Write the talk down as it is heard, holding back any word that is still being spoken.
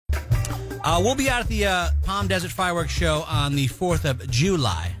We'll be out at the Palm Desert Fireworks Show on the 4th of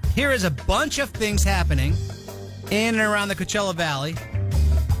July. Here is a bunch of things happening in and around the Coachella Valley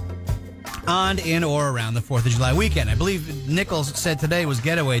on, in, or around the 4th of July weekend. I believe Nichols said today was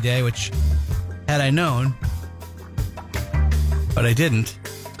Getaway Day, which, had I known, but I didn't.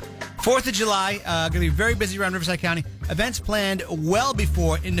 4th of July, going to be very busy around Riverside County. Events planned well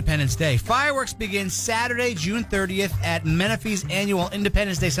before Independence Day. Fireworks begin Saturday, June 30th at Menifee's annual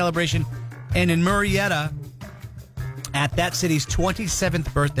Independence Day celebration and in Murrieta at that city's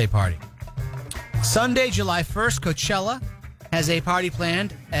 27th birthday party. Sunday, July 1st, Coachella has a party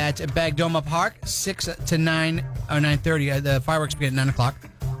planned at Bagdoma Park, 6 to 9 or 9:30. The fireworks begin at 9 o'clock.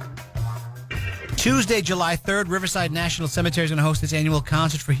 Tuesday, July 3rd, Riverside National Cemetery is going to host its annual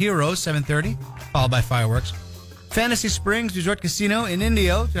Concert for Heroes, 7:30, followed by fireworks. Fantasy Springs Resort Casino in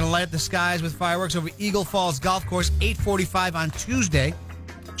Indio is going to light up the skies with fireworks over Eagle Falls Golf Course, 8:45 on Tuesday,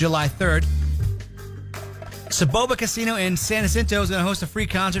 July 3rd. Saboba Casino in San Jacinto is going to host a free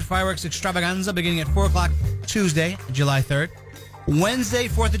concert fireworks extravaganza beginning at 4 o'clock Tuesday, July 3rd. Wednesday,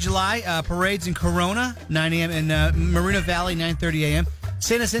 4th of July, parades in Corona, 9 a.m. in Moreno Valley, 9:30 a.m.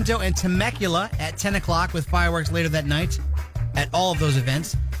 San Jacinto and Temecula at 10 o'clock with fireworks later that night at all of those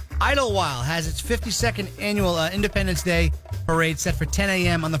events. Idlewild has its 52nd annual Independence Day parade set for 10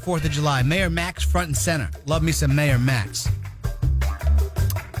 a.m. on the 4th of July. Mayor Max front and center. Love me some Mayor Max.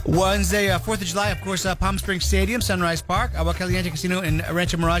 Wednesday, 4th of July, of course, Palm Springs Stadium, Sunrise Park, Agua Caliente Casino in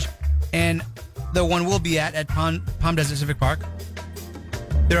Rancho Mirage, and the one we'll be at Palm Desert Civic Park.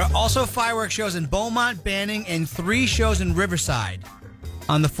 There are also fireworks shows in Beaumont, Banning, and 3 shows in Riverside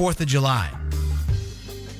on the 4th of July.